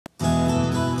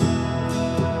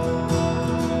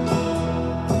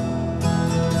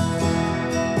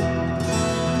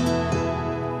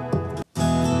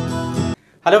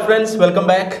Hello friends, welcome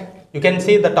back. You can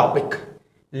see the topic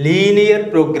linear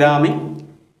programming,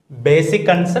 basic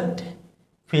concept,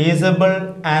 feasible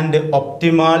and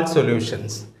optimal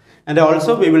solutions. And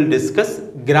also we will discuss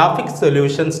graphic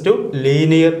solutions to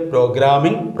linear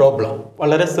programming problem.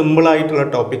 വളരെ simple ആയിട്ടുള്ള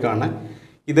ടോപ്പിക്കാണ്.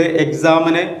 ഇത്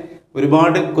എക്സാമിന്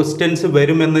ഒരുപാട് questions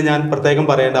വരുമെന്ന് ഞാൻ പ്രത്യേകം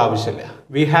പറയേണ്ട ആവശ്യമില്ല.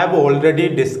 We have already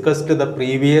discussed the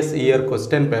previous year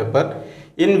question paper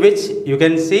in which you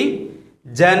can see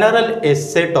general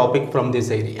essay topic from this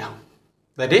area,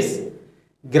 that is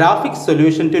graphic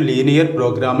solution to linear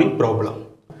programming problem,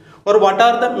 or what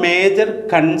are the major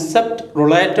concept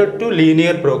related to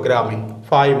linear programming,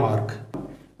 5 mark.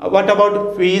 What about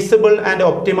feasible and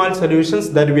optimal solutions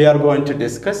that we are going to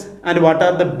discuss, and what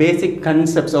are the basic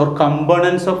concepts or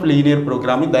components of linear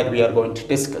programming that we are going to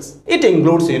discuss. It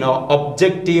includes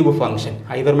objective function,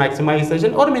 either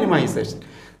maximization or minimization.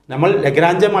 നമ്മൾ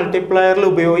Lagrange മൾട്ടിപ്ലയറിൽ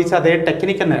ഉപയോഗിച്ച അതേ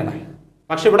technique തന്നെയാണ്,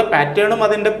 പക്ഷെ ഇവിടെ പാറ്റേണും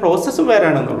അതിൻ്റെ പ്രോസസ്സും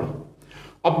വേറെയാണെന്നുള്ളൂ.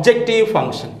 Objective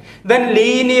function, then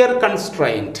linear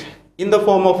constraint in the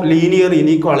form of linear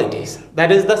inequalities,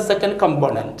 that is the second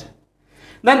component.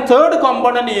 Then third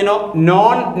component,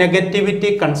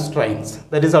 non-negativity constraints.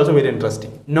 That is also very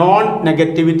interesting.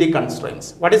 Non-negativity constraints.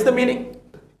 What is the meaning?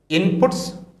 Inputs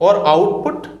or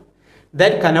output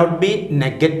that cannot be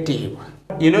negative.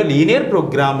 Linear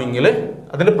programming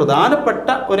അതിൻ്റെ പ്രധാനപ്പെട്ട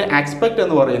ഒരു aspect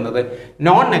എന്ന് പറയുന്നത്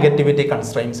non negativity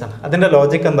constraints ആണ്. അതിൻ്റെ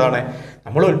logic എന്താണ്?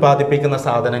 നമ്മൾ ഉൽപ്പാദിപ്പിക്കുന്ന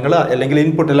സാധനങ്ങൾ അല്ലെങ്കിൽ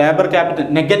input labour capital,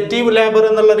 negative labour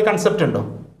എന്നുള്ളൊരു കൺസെപ്റ്റ് ഉണ്ടോ?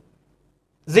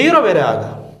 0 വരെ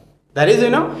ആകാം. That is,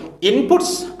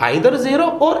 inputs either 0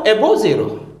 or above 0.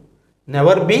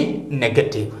 Never be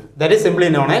negative. That is simply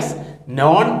known as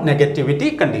non-negativity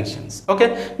conditions. Okay.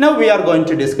 Now we are going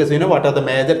to discuss, what are the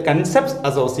major concepts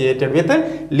associated with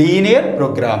linear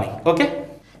programming. Okay.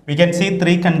 We can see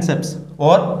 3 concepts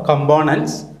or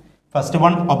components. First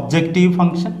one, objective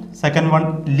function. Second one,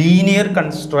 linear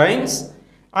constraints.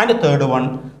 And third one,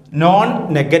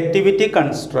 non-negativity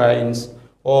constraints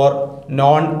or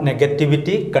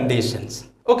non-negativity conditions.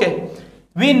 Okay,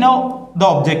 we know the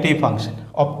objective function.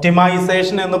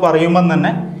 Optimization എന്ന് പറയുമ്പോൾ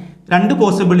തന്നെ 2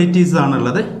 possibilities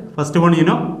ആണുള്ളത്. First one,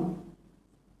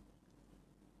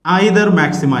 either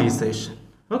maximization.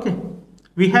 Okay,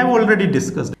 we have already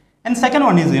discussed. And second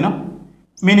one is,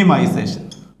 minimization,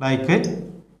 like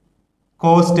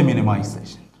cost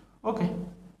minimization. Okay,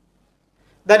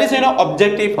 that is,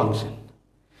 objective function.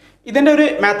 ഇതിൻ്റെ ഒരു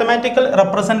mathematical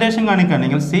representation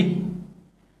കാണിക്കുകയാണെങ്കിൽ C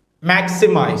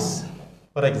maximise,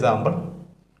 for example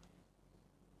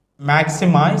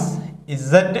maximise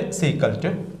Z equal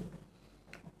to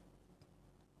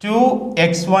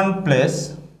 2x1 plus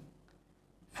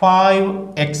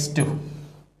 5x2.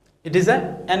 It is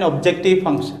an objective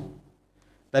function.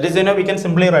 That is, we can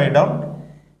simply write down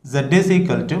z is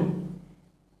equal to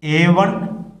a1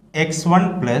 x1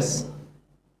 plus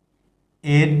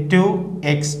a2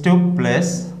 x2 plus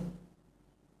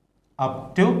up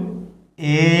to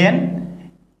an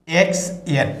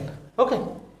xn. Okay,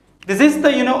 this is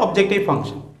the objective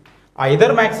function, either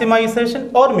maximization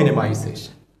or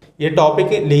minimization. ഈ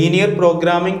topic linear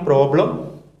programming problem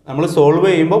നമ്മൾ solve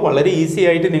ചെയ്യുമ്പോൾ വളരെ easy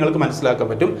ആയിട്ട് നിങ്ങൾക്ക് മനസ്സിലാക്കാൻ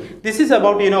പറ്റും. This is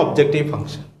about objective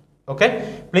function. Okay,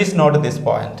 please note this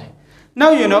point. Now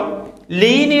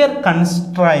linear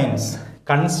കൺസ്ട്രെയിൻറ്റ്സ്.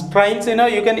 Constraints,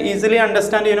 you can easily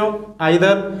understand,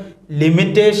 either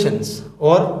limitations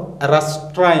or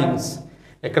restraints.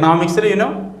 Economics,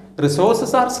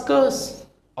 resources are scarce.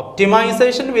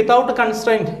 Optimization without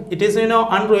constraint, it is,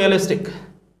 unrealistic.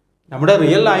 Nammude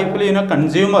real life,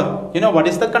 consumer, what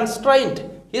is the constraint?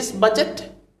 His budget.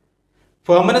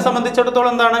 Firmine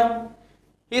sambandhichidatholam endana?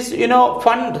 His,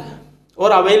 fund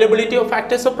or availability of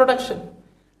factors of production.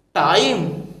 Time.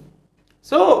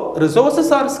 So resources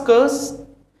are scarce,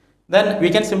 then we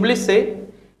can simply say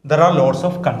there are lots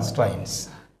of constraints.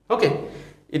 Okay,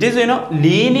 it is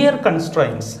linear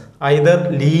constraints, either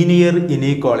linear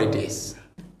inequalities.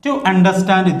 To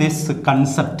understand this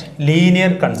concept,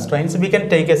 linear constraints, we can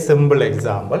take a simple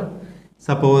example.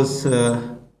 Suppose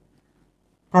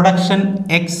production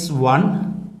x1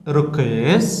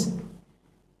 requires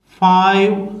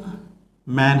 5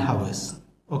 man hours.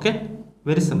 Okay,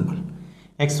 very simple.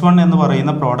 x1 എന്ന്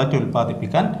പറയുന്ന product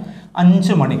ഉൽപ്പാദിപ്പിക്കാൻ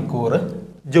 5 മണിക്കൂർ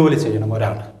ജോലി ചെയ്യണം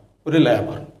ഒരു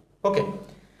labour. Okay,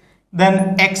 then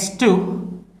x2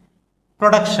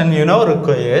 production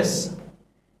requires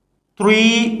 3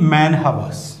 man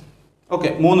hours. Okay,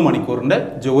 3 മണിക്കൂറിൻ്റെ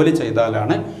ജോലി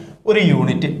ചെയ്താലാണ് ഒരു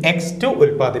യൂണിറ്റ് x2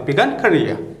 ഉൽപ്പാദിപ്പിക്കാൻ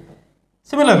കഴിയുക.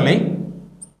 Similarly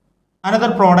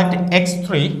another product x3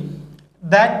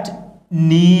 that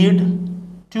need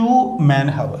 2 man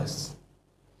hours.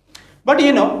 But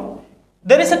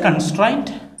there is a constraint,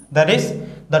 that is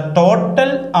the total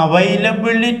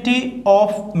availability of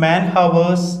man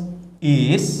hours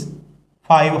is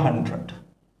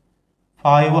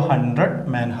 500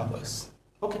 man hours.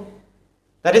 Okay,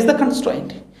 that is the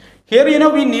constraint. Here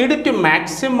we need to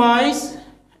maximize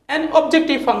an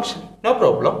objective function, no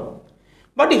problem.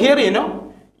 But here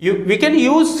we can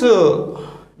use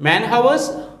man hours,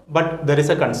 but there is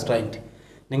a constraint.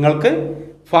 നിങ്ങൾക്ക്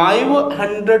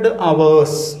 500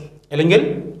 hours അല്ലെങ്കിൽ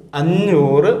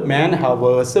 500 man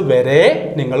hours വരെ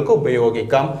നിങ്ങൾക്ക്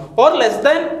ഉപയോഗിക്കാം, or less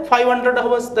than 500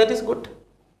 hours, that is good.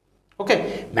 Okay,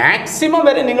 maximum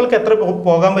വരെ നിങ്ങൾക്ക് എത്ര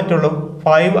പോകാൻ പറ്റുള്ളൂ?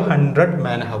 500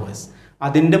 man hours.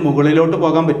 അതിൻ്റെ മുകളിലോട്ട്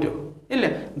പോകാൻ പറ്റുമോ? ഇല്ല.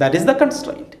 That is the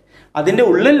constraint. അതിൻ്റെ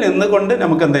ഉള്ളിൽ നിന്നുകൊണ്ട്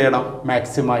നമുക്ക് എന്ത് ചെയ്യണം?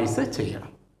 മാക്സിമൈസ് ചെയ്യണം.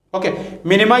 ഓക്കെ,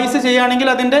 മിനിമൈസ് ചെയ്യുകയാണെങ്കിൽ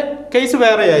അതിൻ്റെ കേസ്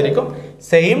വേറെ ആയിരിക്കും.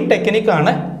 സെയിം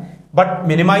ടെക്നിക്കാണ്, ബട്ട്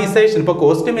മിനിമൈസേഷൻ, ഇപ്പോൾ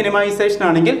കോസ്റ്റ് മിനിമൈസേഷൻ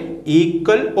ആണെങ്കിൽ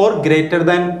ഈക്വൽ ഓർ ഗ്രേറ്റർ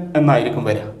ദാൻ എന്നായിരിക്കും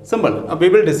വരിക. Simple. We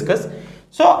will discuss.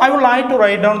 So I would like to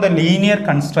write down the linear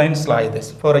കൺസ്ട്രെയിൻറ്റ്സ് like this.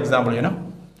 For example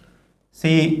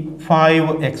C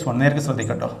 5x1. നേരത്തെ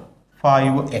ശ്രദ്ധിക്കട്ടോ,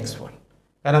 5x1.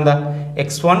 കാരണം എന്താ?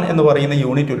 x1 എന്ന് പറയുന്ന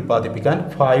യൂണിറ്റ് ഉൽപ്പാദിപ്പിക്കാൻ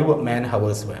 5 man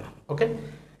hours വേണം. ഓക്കെ,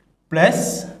 പ്ലസ്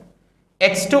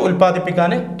x2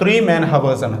 ഉൽപ്പാദിപ്പിക്കാൻ 3 man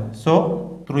hours ആണ്. സോ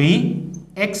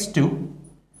 3x2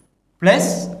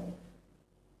 പ്ലസ്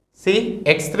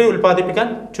x3 ഉൽപ്പാദിപ്പിക്കാൻ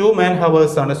 2 man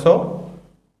hours ആണ്. So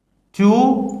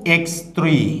 2x3.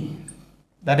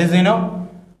 That is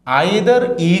either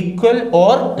equal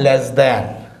or less than.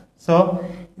 So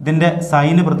ഇതിൻ്റെ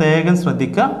സൈന് പ്രത്യേകം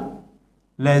ശ്രദ്ധിക്കുക.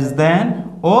 Less than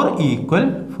or equal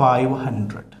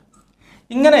 500.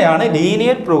 ഇങ്ങനെയാണ്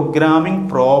ലീനിയർ പ്രോഗ്രാമിംഗ്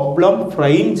പ്രോബ്ലം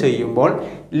ഫ്രെയിം ചെയ്യുമ്പോൾ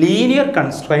ലീനിയർ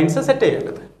കൺസ്ട്രെയിൻറ്റ്സ് സെറ്റ്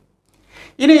ചെയ്യേണ്ടത്.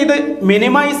 ഇനി ഇത്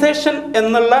മിനിമൈസേഷൻ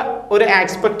എന്നുള്ള ഒരു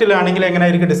ആസ്പെക്റ്റിലാണെങ്കിൽ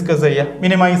എങ്ങനെയായിരിക്കും ഡിസ്കസ് ചെയ്യുക?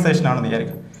 മിനിമൈസേഷൻ ആണെന്ന്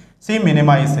വിചാരിക്കുക. C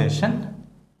minimisation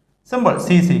simple.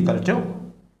 C is equal to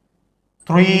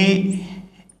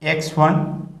 3x1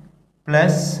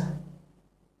 plus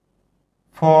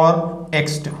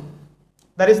 4x2.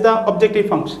 That is the objective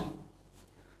function.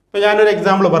 ഇപ്പോൾ ഞാനൊരു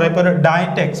എക്സാമ്പിൾ പറയാം. ഇപ്പോൾ ഒരു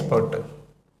ഡയറ്റ് എക്സ്പേർട്ട്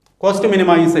കോസ്റ്റ്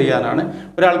മിനിമൈസ് ചെയ്യാനാണ്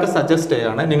ഒരാൾക്ക് സജസ്റ്റ്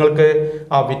ചെയ്യാണ്, നിങ്ങൾക്ക്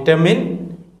ആ വിറ്റമിൻ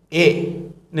എ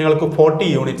നിങ്ങൾക്ക് 40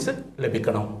 യൂണിറ്റ്സ്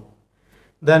ലഭിക്കണം,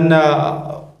 ദെൻ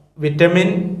വിറ്റമിൻ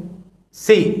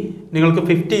സി നിങ്ങൾക്ക്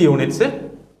 50 യൂണിറ്റ്സ്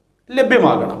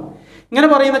ലഭ്യമാകണം. ഇങ്ങനെ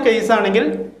പറയുന്ന കേസാണെങ്കിൽ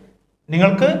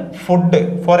നിങ്ങൾക്ക് ഫുഡ്,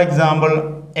 ഫോർ എക്സാമ്പിൾ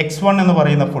x1 എന്ന്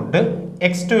പറയുന്ന ഫുഡ്,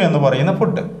 x2 എന്ന് പറയുന്ന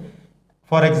food,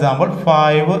 for example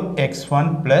 5x1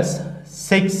 plus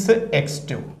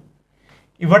 6x2.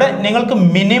 ഇവിടെ നിങ്ങൾക്ക്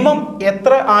മിനിമം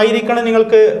എത്ര ആയിരിക്കണം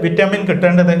നിങ്ങൾക്ക് വിറ്റാമിൻ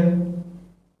കിട്ടേണ്ടത്?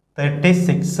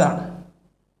 36 ആണ്.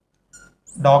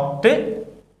 ഡോക്ടർ,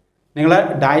 നിങ്ങളെ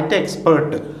ഡയറ്റ്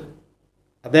എക്സ്പേർട്ട്,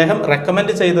 അദ്ദേഹം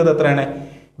റെക്കമെൻഡ് ചെയ്തത് എത്രയാണ്?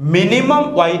 മിനിമം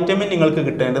വൈറ്റമിൻ നിങ്ങൾക്ക്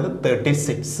കിട്ടേണ്ടത്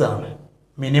 36 ആണ്.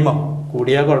 മിനിമം,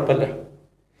 കൂടിയാൽ കുഴപ്പമില്ല.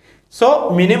 സോ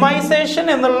മിനിമൈസേഷൻ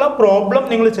എന്നുള്ള പ്രോബ്ലം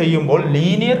നിങ്ങൾ ചെയ്യുമ്പോൾ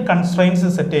ലീനിയർ കൺസ്ട്രെയിൻറ്റ്സ്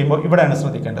സെറ്റ് ചെയ്യുമ്പോൾ ഇവിടെയാണ്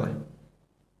ശ്രദ്ധിക്കേണ്ടത്.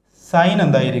 സൈൻ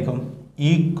എന്തായിരിക്കും?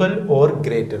 Equal or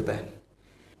greater than.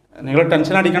 നിങ്ങൾ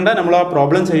ടെൻഷൻ അടിക്കേണ്ട, നമ്മൾ ആ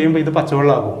പ്രോബ്ലം ചെയ്യുമ്പോൾ ഇത്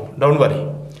പച്ചവെള്ളമാകും. Don't worry.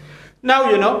 Now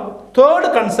third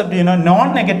concept non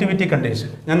negativity condition.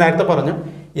 ഞാൻ നേരത്തെ പറഞ്ഞു,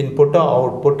 ഇൻപുട്ടോ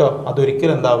ഔട്ട്പുട്ടോ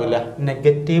അതൊരിക്കലും എന്താവില്ല?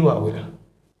 നെഗറ്റീവ് ആവില്ല.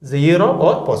 0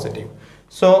 ഓർ പോസിറ്റീവ്.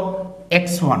 സോ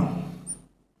x1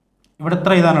 ഇവിടെ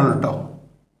എത്ര എഴുതാനുള്ളൂ കേട്ടോ?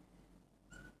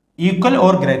 equal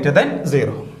or greater than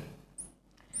 0.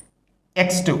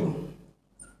 x2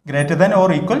 greater than or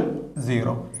equal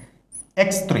 0.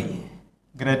 x3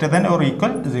 greater than or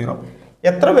equal 0.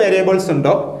 എത്ര വേരിയബിൾസ്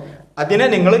ഉണ്ടോ അതിനെ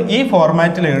നിങ്ങൾ ഈ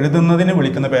ഫോർമാറ്റിൽ എഴുതുന്നതിന്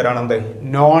വിളിക്കുന്ന പേരാണ് എന്ത്?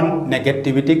 Non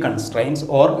negativity കൺസ്ട്രെയിൻറ്റ്സ്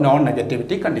or non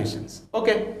negativity conditions.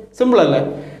 Okay, simple അല്ലേ?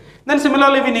 Then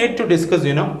similarly we need to discuss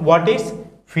what is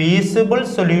feasible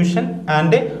solution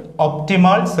and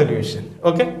optimal solution.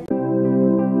 Okay.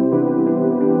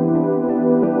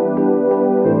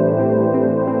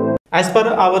 As per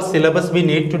our syllabus, we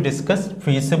need to discuss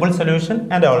feasible solution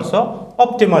and also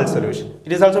optimal solution.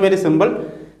 It is also very simple.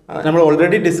 We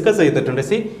already discussed it.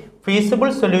 See,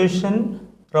 feasible solution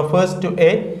refers to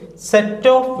a set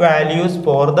of values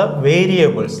for the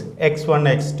variables x1,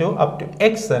 x2 up to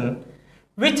xn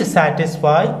which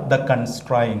satisfy the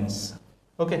constraints.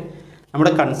 Okay.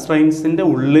 നമ്മുടെ കൺസ്ട്രെയിൻസിൻ്റെ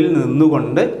ഉള്ളിൽ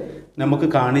നിന്നുകൊണ്ട് നമുക്ക്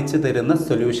കാണിച്ചു തരുന്ന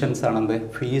solutions ആണ്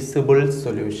feasible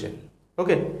solution.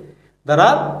 Okay, there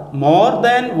are more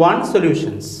than one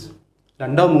solutions.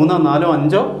 2, 3, 4,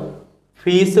 5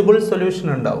 feasible solution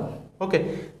ഉണ്ടാവും. Okay,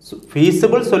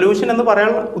 feasible solution എന്ന്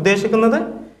പറയാൻ ഉദ്ദേശിക്കുന്നത്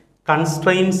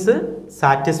കൺസ്ട്രെയിൻസ്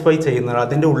സാറ്റിസ്ഫൈ ചെയ്യുന്നത്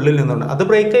അതിൻ്റെ ഉള്ളിൽ നിന്നുകൊണ്ട്, അത്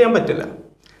ബ്രേക്ക് ചെയ്യാൻ പറ്റില്ല.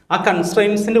 ആ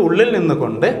കൺസ്ട്രെയിൻസിൻ്റെ ഉള്ളിൽ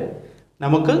നിന്നുകൊണ്ട്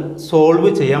നമുക്ക് സോൾവ്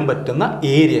ചെയ്യാൻ പറ്റുന്ന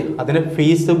ഏരിയ, അതിനെ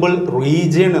ഫീസിബിൾ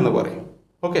റീജിയൻ എന്ന് പറയും.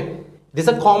 Okay, It is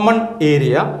a common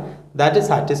area that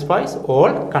satisfies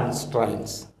all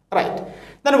constraints, right?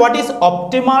 Then what is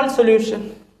optimal solution?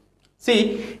 See,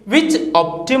 which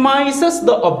optimizes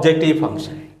the objective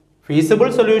function.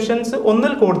 Feasible solutions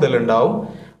ഒന്നിൽ കൂടുതൽ ഉണ്ടാവും,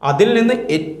 അതിൽ നിന്ന്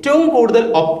ഏറ്റവും കൂടുതൽ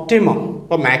ഒപ്റ്റിമം.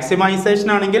 ഇപ്പോൾ മാക്സിമൈസേഷൻ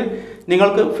ആണെങ്കിൽ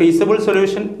നിങ്ങൾക്ക് ഫീസിബിൾ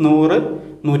സൊല്യൂഷൻ 100,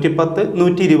 110,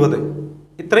 120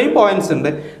 ഇത്രയും പോയിന്റ്സ്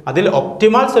ഉണ്ട്. അതിൽ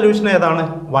ഒപ്റ്റിമൽ സൊല്യൂഷൻ ഏതാണ്?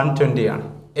 120 ആണ്.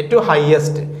 ഏറ്റവും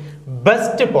highest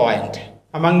best point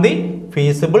among the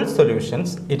feasible solutions.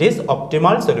 It is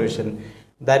optimal solution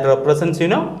that represents,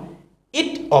 it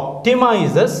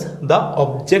optimizes the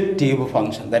objective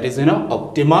function. That is,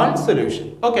 optimal solution.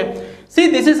 Okay. See,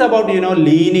 this is about,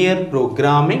 linear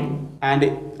programming and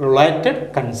related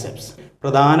concepts.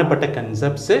 പ്രധാനപ്പെട്ട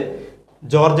concepts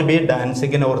George B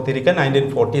ഡാൻസിഗിനെ ഓർത്തിരിക്കുക,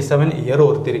 1947 year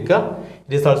ഓർത്തിരിക്കുക.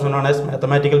 It is also known as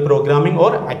mathematical programming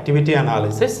or activity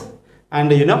analysis.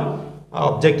 And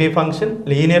objective function,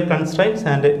 linear constraints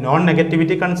and non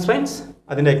negativity constraints,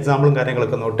 അതിൻ്റെ എക്സാമ്പിളും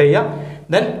കാര്യങ്ങളൊക്കെ not ചെയ്യുക.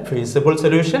 Then feasible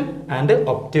solution and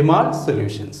optimal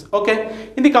solutions. Okay,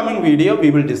 in the coming video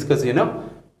we will discuss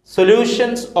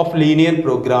solutions of linear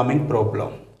programming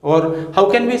problem, or how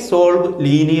can we solve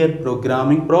linear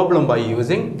programming problem by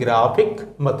using graphic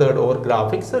method or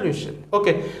graphic solution.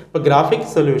 Okay, അപ്പോൾ graphic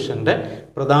solutionൻ്റെ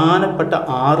പ്രധാനപ്പെട്ട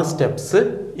 6 steps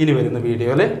ഇനി വരുന്ന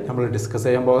വീഡിയോയിൽ നമ്മൾ discuss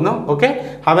ചെയ്യാൻ പോകുന്നു. Okay,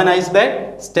 have A nice day,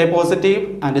 stay positive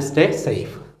and stay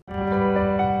safe.